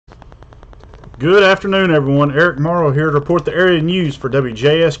Good afternoon, everyone. Eric Morrow here to report the area news for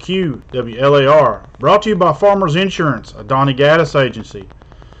WJSQ WLAR. Brought to you by Farmers Insurance, a Donnie Gaddis agency.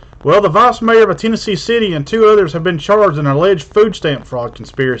 Well, the vice mayor of a Tennessee city and two others have been charged in an alleged food stamp fraud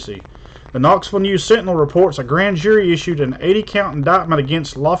conspiracy. The Knoxville News-Sentinel reports a grand jury issued an 80-count indictment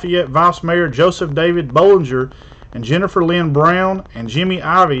against Lafayette Vice Mayor Joseph David Bollinger and Jennifer Lynn Brown and Jimmy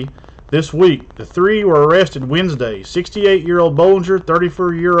Ivey this week. The three were arrested Wednesday. 68-year-old Bollinger,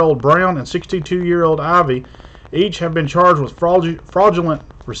 34-year-old Brown, and 62-year-old Ivey each have been charged with fraudulent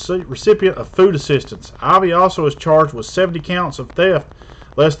recipient of food assistance. Ivey also is charged with 70 counts of theft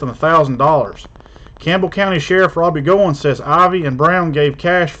less than $1,000. Campbell County Sheriff Robbie Goins says Ivey and Brown gave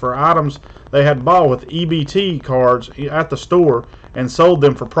cash for items they had bought with EBT cards at the store and sold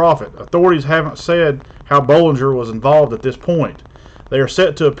them for profit. Authorities haven't said how Bollinger was involved at this point. They are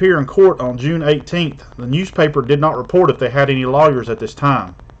set to appear in court on June 18th. The newspaper did not report if they had any lawyers at this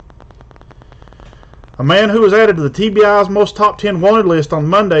time. A man who was added to the TBI's Most Top 10 Wanted list on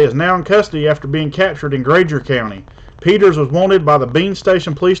Monday is now in custody after being captured in Granger County. Peters was wanted by the Bean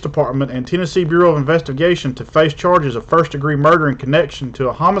Station Police Department and Tennessee Bureau of Investigation to face charges of first-degree murder in connection to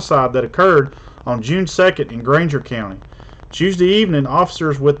a homicide that occurred on June 2nd in Granger County. Tuesday evening,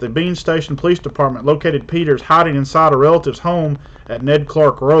 officers with the Bean Station Police Department located Peters hiding inside a relative's home at Ned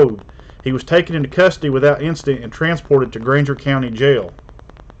Clark Road. He was taken into custody without incident and transported to Granger County Jail.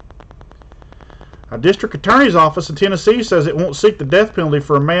 A district attorney's office in Tennessee says it won't seek the death penalty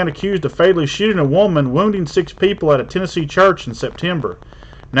for a man accused of fatally shooting a woman, wounding 6 people at a Tennessee church in September.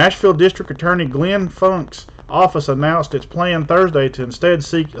 Nashville District Attorney Glenn Funk's office announced its plan Thursday to instead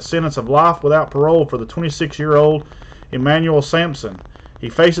seek a sentence of life without parole for the 26-year-old Emmanuel Sampson. He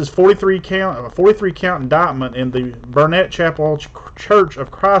faces 43 count indictment in the Burnett Chapel Church of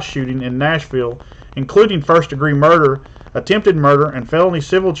Christ shooting in Nashville, including first-degree murder, attempted murder, and felony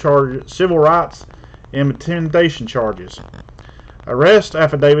civil rights intimidation charges. Arrest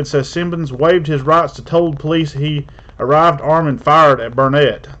affidavit says Simmons waived his rights to told police he arrived armed and fired at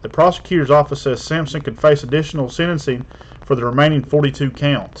Burnett. The prosecutor's office says Sampson could face additional sentencing for the remaining 42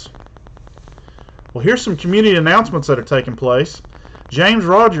 counts. Well, here's some community announcements that are taking place. James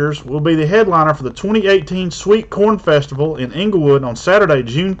Rogers will be the headliner for the 2018 Sweet Corn Festival in Englewood on Saturday,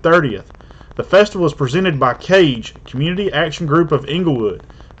 June 30th. The festival is presented by CAGE, Community Action Group of Englewood.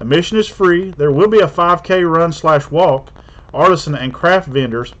 Admission is free. There will be a 5K run/walk, artisan and craft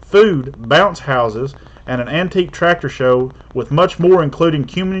vendors, food, bounce houses, and an antique tractor show with much more, including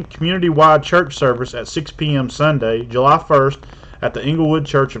community-wide church service at 6 p.m. Sunday, July 1st at the Englewood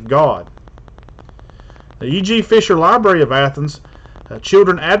Church of God. The E.G. Fisher Library of Athens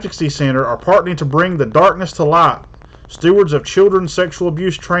Children Advocacy Center are partnering to bring the darkness to light, stewards of children's sexual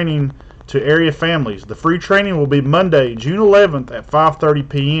abuse training to area families. The free training will be Monday, June 11th at 5:30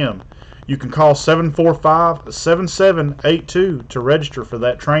 p.m. You can call 745-7782 to register for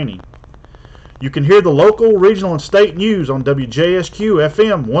that training. You can hear the local, regional, and state news on WJSQ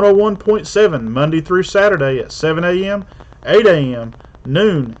FM 101.7 Monday through Saturday at 7 a.m., 8 a.m.,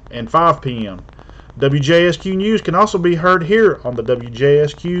 noon, and 5 p.m. WJSQ News can also be heard here on the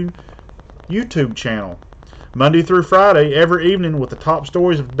WJSQ YouTube channel, Monday through Friday every evening with the top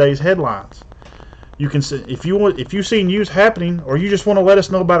stories of today's headlines. You can see, if you see news happening or you just want to let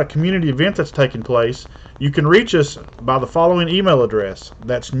us know about a community event that's taking place, you can reach us by the following email address.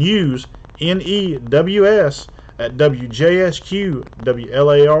 That's news, NEWS, at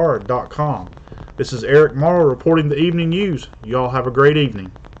WJSQWLAR.com. This is Eric Morrow reporting the evening news. You all have a great evening.